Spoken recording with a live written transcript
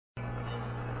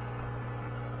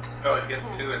Well, it gets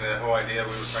to the whole idea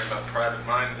we were talking about private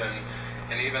minds,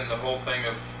 and even the whole thing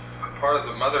of part of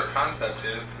the mother concept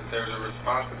is that there's a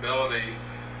responsibility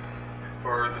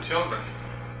for the children,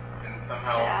 and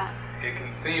somehow it can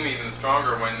seem even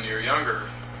stronger when you're younger,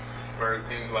 where it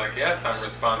seems like, yes, I'm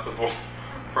responsible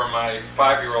for my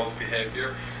 5-year-old's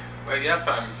behavior, but yes,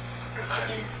 I'm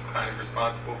kind of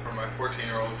responsible for my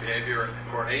 14-year-old's behavior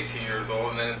or 18 years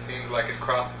old, and then it seems like it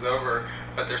crosses over,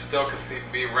 but there still can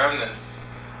be remnants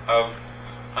of,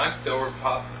 I'm still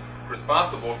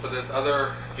responsible for this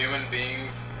other human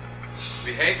being's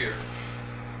behavior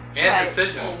and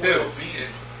decisions too.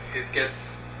 It gets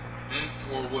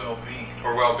or well-being.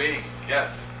 Or well-being,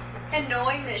 yes. And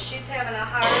knowing that she's having a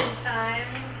hard time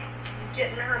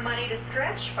getting her money to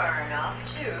stretch far enough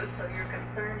too, so you're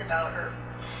concerned about her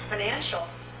financial.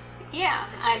 Yeah,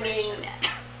 I mean,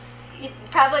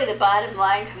 probably the bottom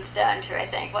line comes down to, I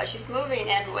think, well, she's moving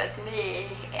in with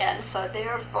me, and so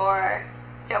therefore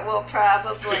it will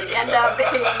probably end up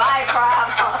being my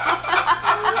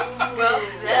problem. Well,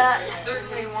 that's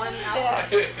certainly one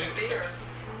fear.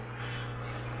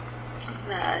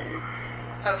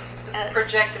 Of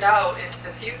projected out into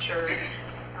the future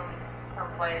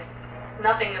someplace.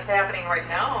 Nothing that's happening right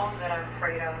now that I'm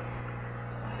afraid of.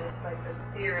 It's like this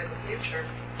fear of the future.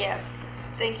 Yes,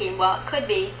 thinking, well, it could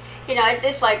be,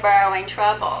 it's like borrowing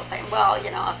trouble, saying, well, if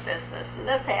this, and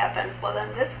this happens, well, then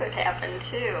this could happen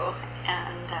too.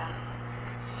 And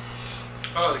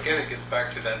well, again, it gets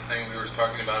back to that thing we were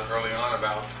talking about early on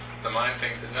about the mind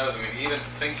thinks it knows. I mean, even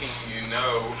thinking you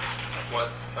know what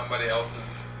somebody else's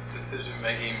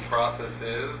decision-making process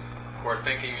is, or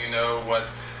thinking you know what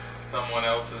someone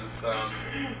else's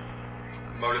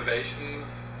motivations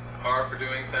are for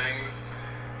doing things,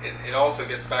 it also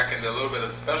gets back into a little bit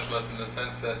of specialist in the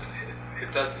sense that it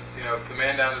doesn't, if the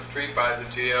man down the street buys a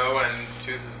Geo and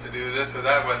chooses to do this or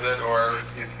that with it, or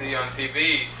you see on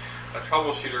TV a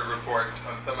troubleshooter report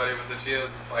on somebody with the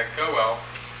Geos, it's like, oh well,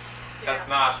 that's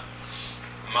not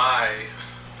my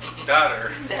daughter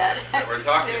that we're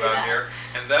talking about here,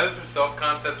 and those are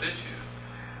self-concept issues.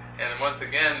 And once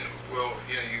again,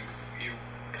 you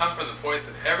come from the point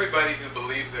that everybody who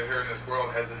believes they're here in this world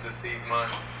has a deceived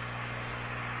mind.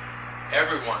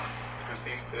 Everyone who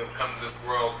seems to have come to this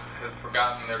world has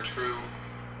forgotten their true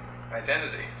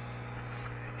identity.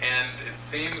 And it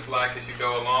seems like as you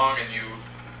go along and you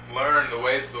learn the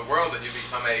ways of the world that you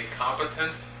become a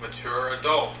competent, mature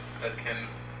adult that can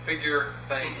figure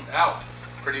things out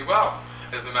pretty well.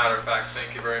 As a matter of fact,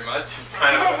 thank you very much. It's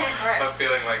kind of a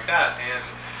feeling like that.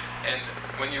 And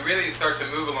when you really start to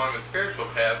move along the spiritual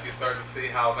path, you start to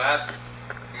see how that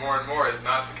more and more is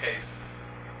not the case.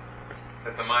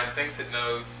 That the mind thinks it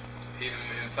knows, even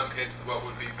in some cases, what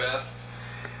would be best.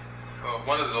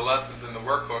 One of the lessons in the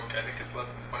workbook, I think it's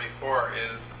lesson 24,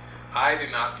 is I do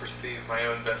not perceive my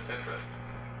own best interest.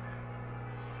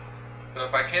 So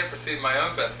if I can't perceive my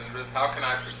own best interest, how can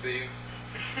I perceive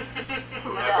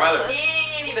my brothers?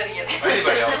 Anybody else.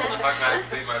 How can I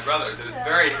perceive my brothers? It is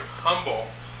very humble.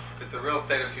 It's a real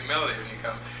state of humility when you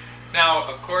come. Now,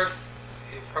 of course,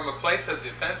 from a place of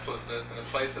defenselessness and a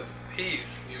place of peace,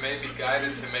 you may be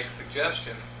guided to make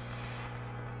suggestions.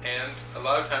 And a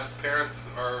lot of times parents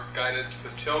are guided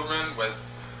with children, with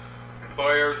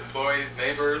employers, employees,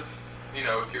 neighbors.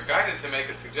 If you're guided to make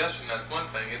a suggestion, that's one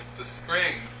thing. It's the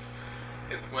strings.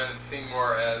 It's when it's seen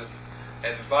more as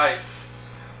advice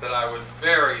that I would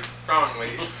very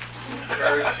strongly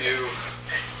urge you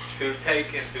to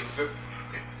take into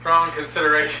strong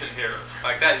consideration here.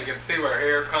 Like that, you can see where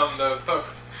here come those hooks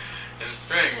and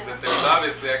strings, that there's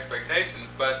obviously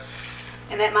expectations, but...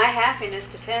 And that my happiness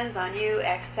depends on you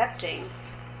accepting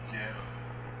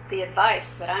the advice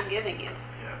that I'm giving you.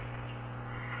 Yes.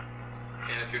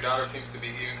 And if your daughter seems to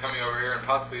be even coming over here and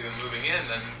possibly even moving in,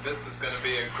 then this is going to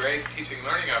be a great teaching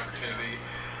learning opportunity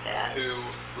to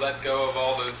let go of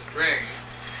all those strings.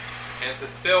 And to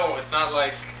still, it's not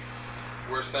like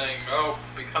we're saying, oh,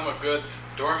 become a good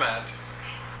doormat,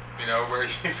 where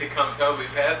you become totally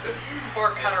passive.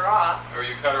 Or cut her off. Or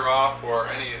you cut her off, or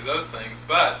any of those things.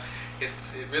 But it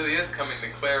really is coming to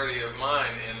clarity of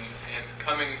mind and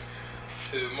coming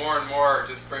to more and more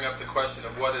just bring up the question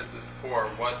of what is this for?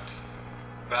 What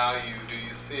value do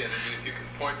you see it? I mean, if you can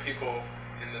point people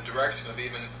in the direction of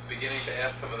even beginning to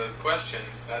ask some of those questions,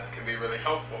 that can be really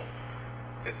helpful.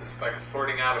 It's just like a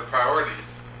sorting out of priorities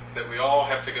that we all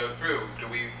have to go through. Do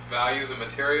we value the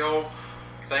material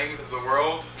things of the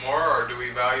world more, or do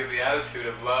we value the attitude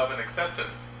of love and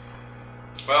acceptance?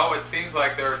 Well, it seems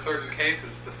like there are certain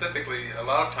cases, specifically a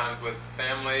lot of times with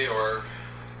family or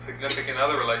significant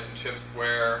other relationships,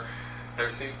 where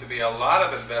there seems to be a lot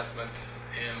of investment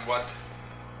in what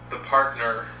the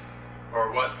partner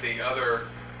or what the other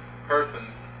person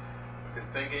is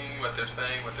thinking, what they're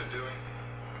saying, what they're doing.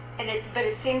 But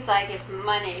it seems like if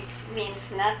money means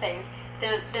nothing,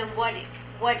 then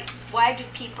why do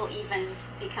people even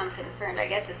become concerned? I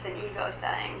guess it's an ego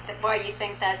thing. Why you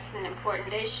think that's an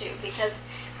important issue? Because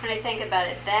when I think about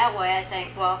it that way, I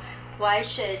think, well,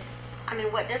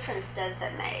 what difference does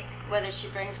it make whether she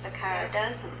brings the car or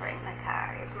doesn't bring the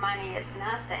car if money is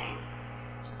nothing?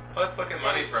 Well, let's look at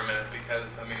money for a minute, because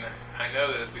I know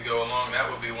that as we go along, that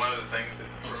will be one of the things that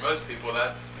for most people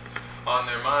that's on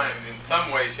their mind in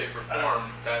some way, shape, or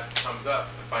form. That comes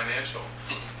up, the financial.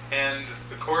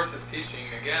 And the Course is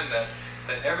teaching, again, that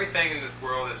everything in this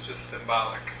world is just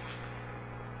symbolic.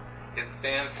 It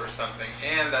stands for something,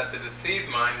 and that the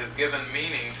deceived mind has given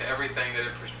meaning to everything that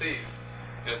it perceives.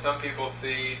 Some people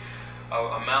see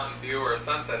a mountain view or a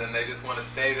sunset, and they just want to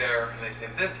stay there, and they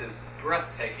say, this is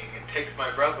breathtaking, it takes my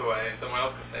breath away. And someone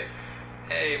else can say,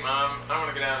 hey, Mom, I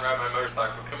want to go down and ride my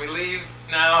motorcycle. Can we leave?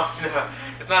 No,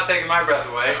 it's not taking my breath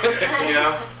away.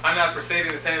 I'm not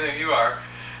perceiving the same thing you are.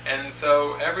 And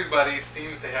so everybody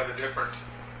seems to have a different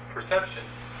perception.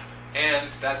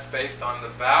 And that's based on the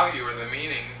value or the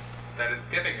meaning that it's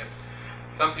giving it.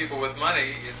 Some people with money,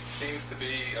 it seems to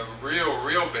be a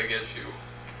real big issue.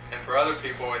 And for other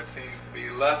people, it seems to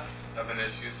be less of an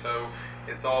issue, so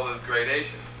it's all those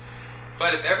gradations.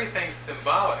 But if everything's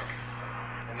symbolic,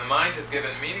 and the mind has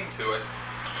given meaning to it,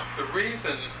 the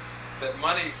reason that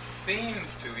money seems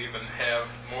to even have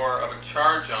more of a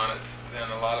charge on it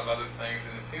than a lot of other things,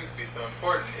 and it seems to be so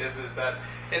important, is that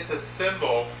it's a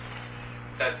symbol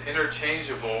that's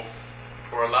interchangeable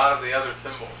for a lot of the other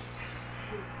symbols.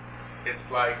 It's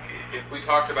like, if we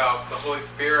talked about the Holy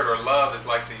Spirit or love is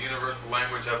like the universal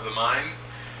language of the mind,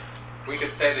 we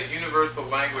could say the universal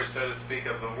language, so to speak,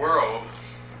 of the world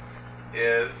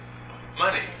is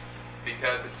money,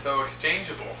 because it's so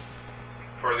exchangeable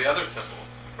for the other symbols,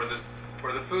 for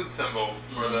the food symbols,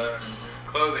 for the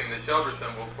clothing, the shelter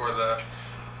symbols, for the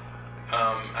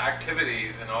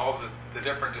activities and all the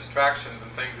different distractions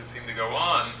and things that seem to go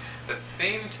on that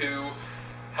seem to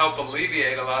help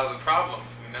alleviate a lot of the problems.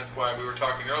 That's why we were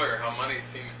talking earlier how money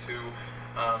seems to,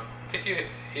 if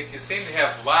you seem to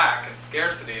have lack and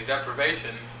scarcity and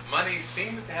deprivation, money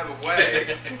seems to have a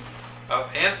way of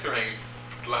answering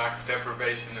lack,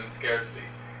 deprivation, and scarcity.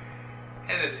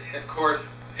 And of course,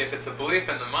 if it's a belief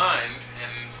in the mind,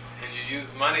 and you use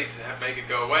money to make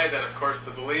it go away, then of course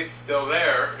the belief's still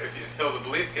there. Until the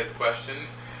belief gets questioned,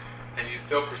 and you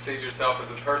still perceive yourself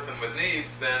as a person with needs,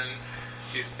 then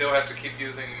you still have to keep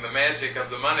using the magic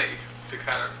of the money to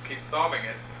kind of keep solving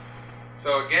it.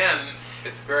 So again,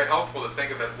 it's very helpful to think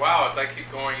of it, wow, as I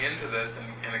keep going into this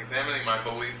and examining my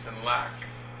beliefs in lack,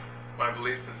 my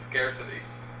beliefs in scarcity.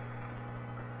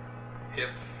 If,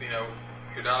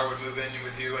 your daughter would move in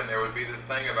with you and there would be this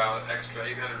thing about extra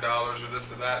 $800 or this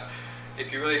or that, if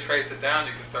you really trace it down,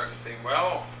 you can start to say,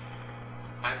 well,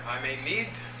 I may need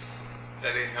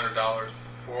that $800,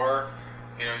 or,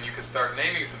 and you can start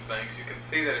naming some things. You can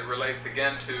see that it relates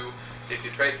again to, if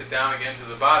you trace it down again to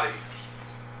the body,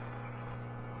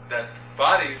 that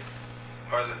bodies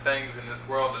are the things in this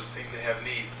world that seem to have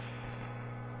needs.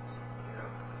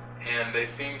 And they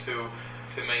seem to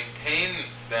maintain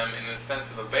them in the sense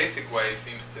of a basic way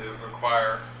seems to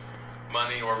require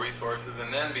money or resources.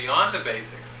 And then beyond the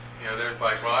basics, there's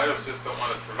like, well, I just don't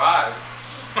want to survive.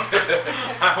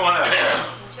 I want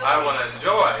to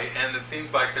enjoy. And it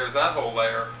seems like there's that whole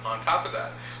layer on top of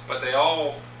that. But they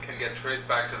all can get traced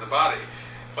back to the body.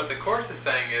 What the Course is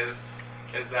saying is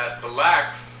that the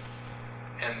lacks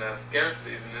and the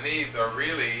scarcities and the needs are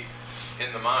really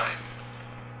in the mind,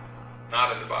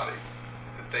 not in the body.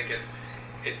 That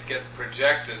it gets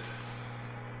projected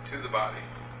to the body.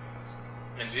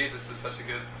 And Jesus is such a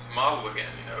good model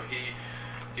again.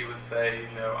 He would say,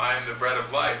 I am the bread of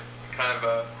life, kind of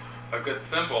a good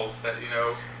symbol that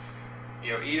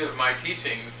eat of my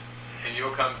teachings, and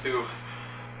you'll come to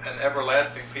an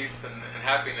everlasting peace and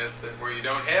happiness where you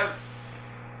don't have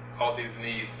all these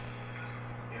needs.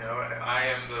 I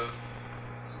am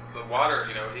the water.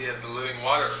 He has the living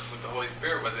water with the Holy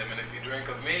Spirit with him, and if you drink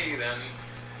of me, then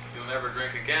you'll never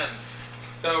drink again.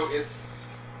 So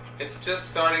it's just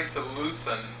starting to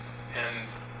loosen, and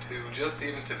to just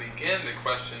even to begin to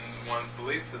question one's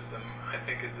belief system, I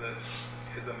think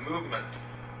is a movement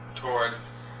towards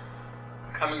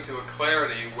coming to a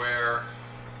clarity where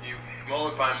you,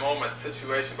 moment by moment,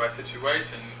 situation by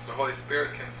situation, the Holy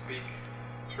Spirit can speak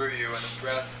through you and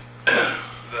address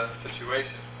the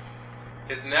situation.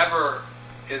 It never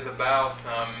is about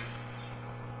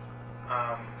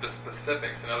the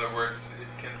specifics. In other words, it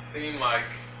can seem like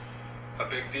a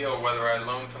big deal whether I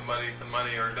loan somebody some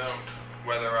money or don't.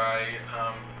 whether I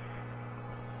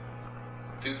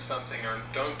do something or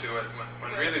don't do it,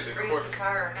 when really the course, the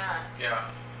car or not.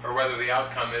 yeah, or whether the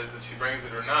outcome is that she brings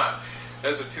it or not.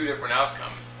 Those are two different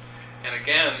outcomes. And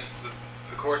again,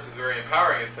 the course is very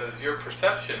empowering. It says your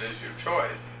perception is your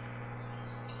choice.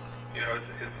 You know,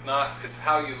 it's not, it's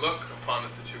how you look upon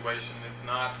the situation. It's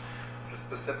not the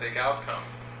specific outcome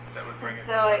that would bring it.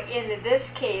 So in this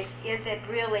case, is it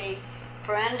really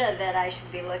Brenda that I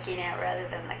should be looking at rather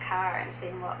than the car and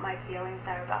seeing what my feelings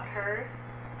are about her?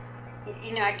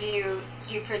 You know, do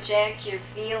you project your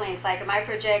feelings? Like, am I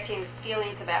projecting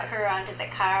feelings about her onto the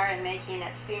car and making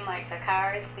it seem like the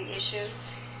car is the issue,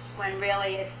 when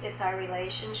really it's our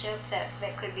relationship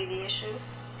that could be the issue?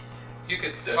 You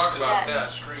could That's talk about still on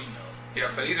that. the screen, though.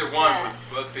 Yeah, but either one would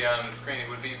both be out on the screen. It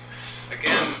would be,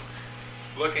 again,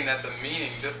 looking at the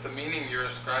meaning, just the meaning you're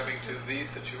ascribing to the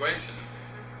situation,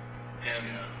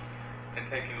 and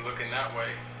taking a look in that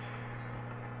way.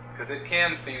 Because it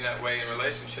can seem that way in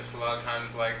relationships a lot of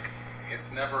times, like it's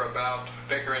never about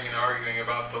bickering and arguing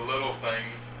about the little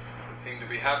things that seem to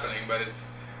be happening, but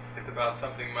it's about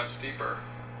something much deeper.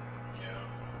 Yeah.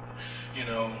 You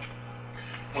know,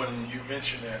 when you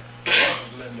mentioned that,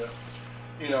 Linda,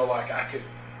 you know, like I could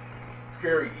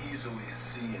very easily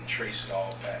see and trace it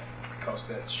all back, because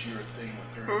that's your thing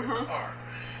with her in the car.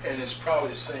 And it's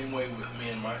probably the same way with me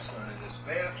and my son in this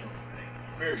bathroom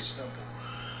thing. Very simple.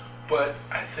 But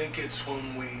I think it's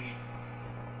when we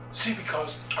see,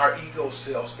 because our ego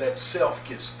self, that self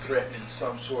gets threatened in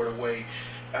some sort of way.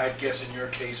 I guess in your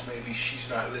case, maybe she's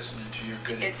not listening to your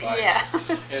good advice. Yeah.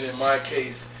 And in my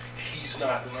case, he's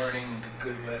not learning the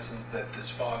good lessons that this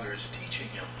father is teaching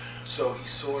him. So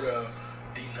he's sort of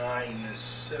denying this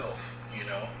self, you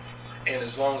know. And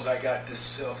as long as I got this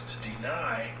self to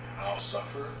deny, I'll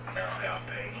suffer and I'll have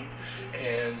pain.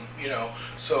 And, you know,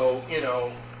 so, you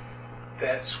know,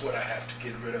 that's what I have to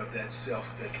get rid of, that self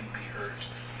that can be hurt,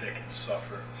 that can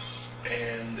suffer.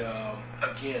 And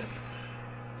again,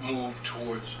 move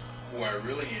towards who I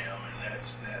really am, and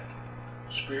that's that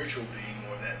spiritual being,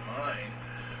 or that mind,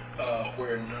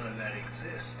 where none of that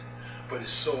exists. But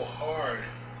it's so hard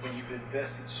when you've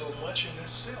invested so much in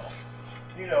yourself.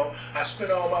 You know, I spent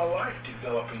all my life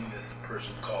developing this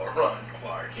person called Ron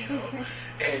Clark, you know,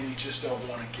 and you just don't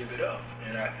want to give it up.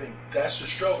 And I think that's the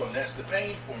struggle, and that's the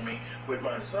pain for me with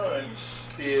my son,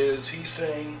 is he's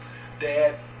saying,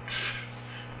 Dad,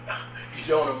 you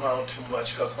don't amount to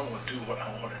much, because I'm going to do what I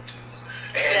want to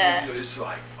do. And you know, it's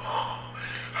like, oh,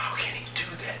 how can he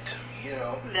do that to me, you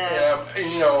know? No.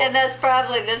 And, you know, And that's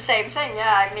probably the same thing,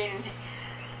 yeah. I mean,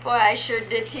 boy, I sure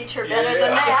did teach her better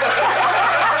than that.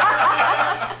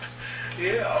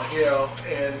 Yeah, you know,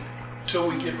 and till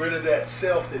we get rid of that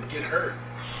self that get hurt,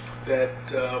 that,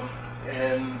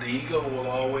 and the ego will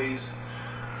always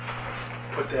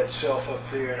put that self up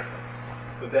there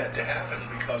for that to happen,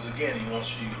 because again, he wants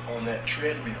you on that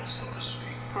treadmill, so to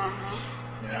speak.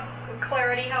 Yeah.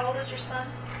 Clarity, how old is your son?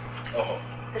 Oh,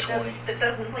 20. That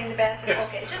doesn't clean the bathroom?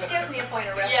 Okay, just gives me a point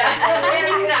of reference. Yeah.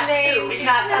 He's not two. He's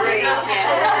not three.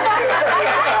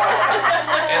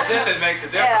 As if it makes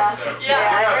a difference, though. Yeah,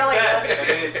 You're it really upset,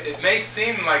 and it may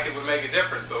seem like it would make a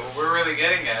difference, but what we're really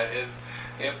getting at is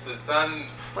if the son,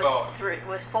 was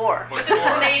four. was This is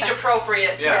born. an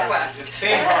age-appropriate request. It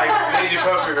seems like an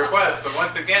age-appropriate request, but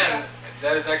once again,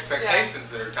 that is expectations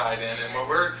that are tied in, and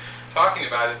what we're talking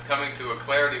about is coming to a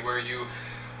clarity where you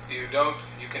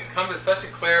can come to such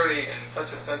a clarity and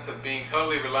such a sense of being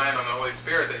totally reliant on the Holy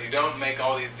Spirit that you don't make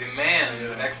all these demands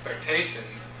and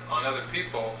expectations on other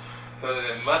people, so that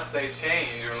unless they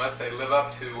change or unless they live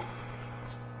up to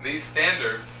these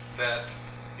standards, that,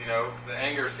 you know, the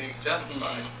anger seems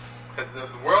justified. Because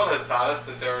the world has taught us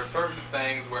that there are certain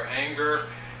things where anger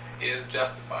is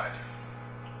justified.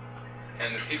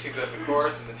 And the teachings of the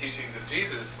Course and the teachings of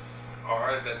Jesus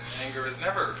are that anger is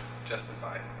never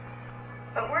justified.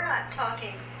 But we're not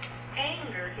talking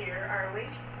anger here, are we?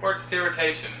 Or it's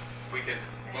irritation.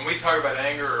 When we talk about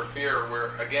anger or fear,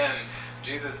 again,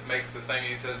 Jesus makes the thing,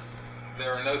 he says,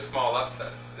 there are no small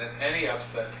upsets. That any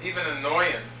upset, even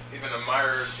annoyance, even a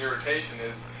minor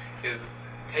irritation is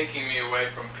taking me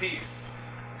away from peace.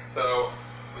 So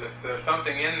if there's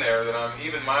something in there that I'm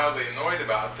even mildly annoyed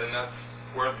about, then that's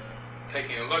worth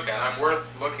taking a look at. I'm worth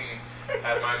looking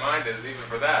at my mind as even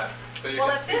for that. So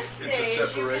At this stage, you can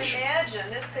separation. imagine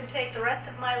this could take the rest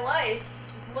of my life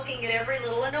just looking at every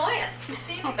little annoyance. It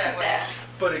seems that way.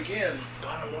 But again,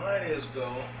 bottom line is,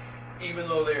 though, even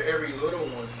though they're every little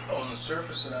one on the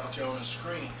surface and out there on the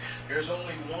screen, there's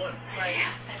only one. Right.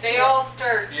 They all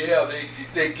start. Yeah,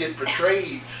 they get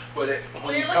portrayed, but when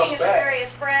We're you looking come at the back,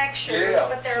 various fractures, Yeah.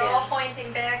 but they're all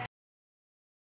pointing back